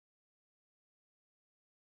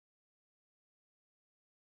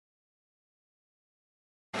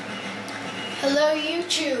Hello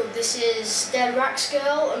YouTube, this is Dead Rax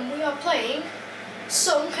Girl and we are playing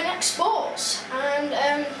some Kinnect Sports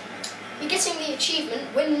and you're getting the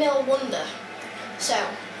achievement Windmill Wonder. So,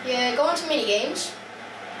 you go on to minigames,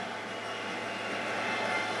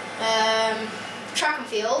 track and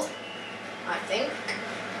field, I think,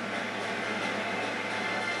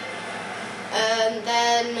 and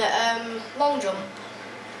then long jump.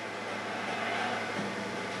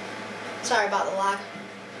 Sorry about the lag.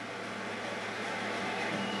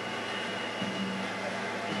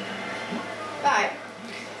 Right,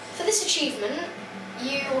 for this achievement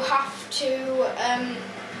you have to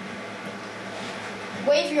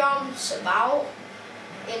wave your arms about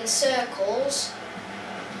in circles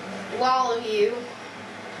while you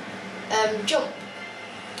jump.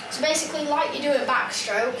 So basically, like you do a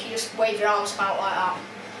backstroke, you just wave your arms about like that.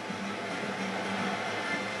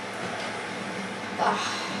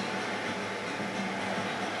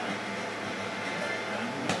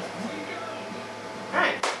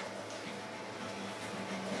 Right.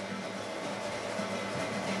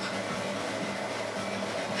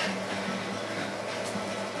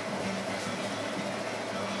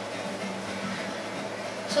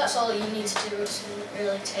 So that's all you need to do, it doesn't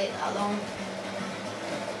really take that long.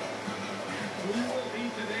 Who will be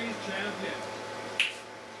today's champion?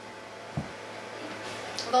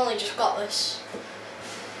 I've only just got this.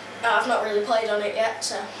 I've not really played on it yet,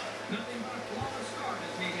 so. Nothing but a flawless start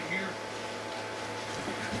is needed here.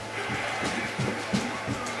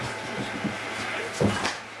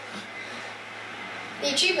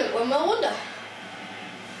 The achievement Windmill Wonder.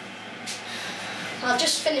 I'll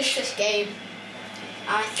just finish this game,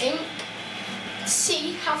 I think,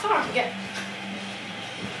 see how far I can get.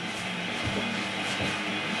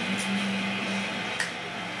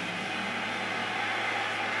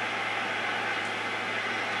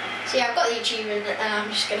 See, I've got the achievement and I'm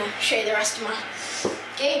just going to show you the rest of my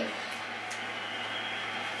game.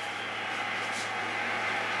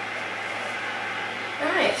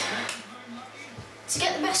 Right, to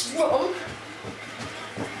get the best run,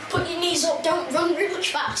 put your knees up, don't run really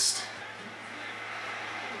fast.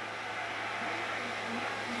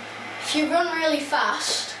 If you run really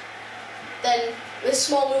fast, then with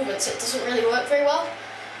small movements it doesn't really work very well.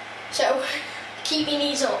 So keep your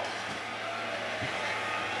knees up.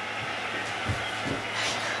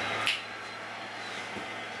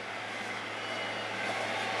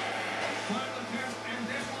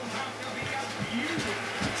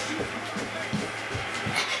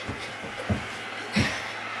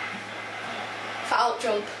 Foul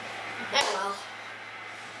jump. Oh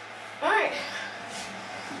well. Alright.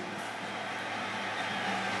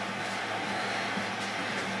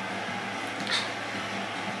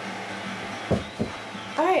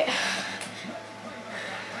 Alright.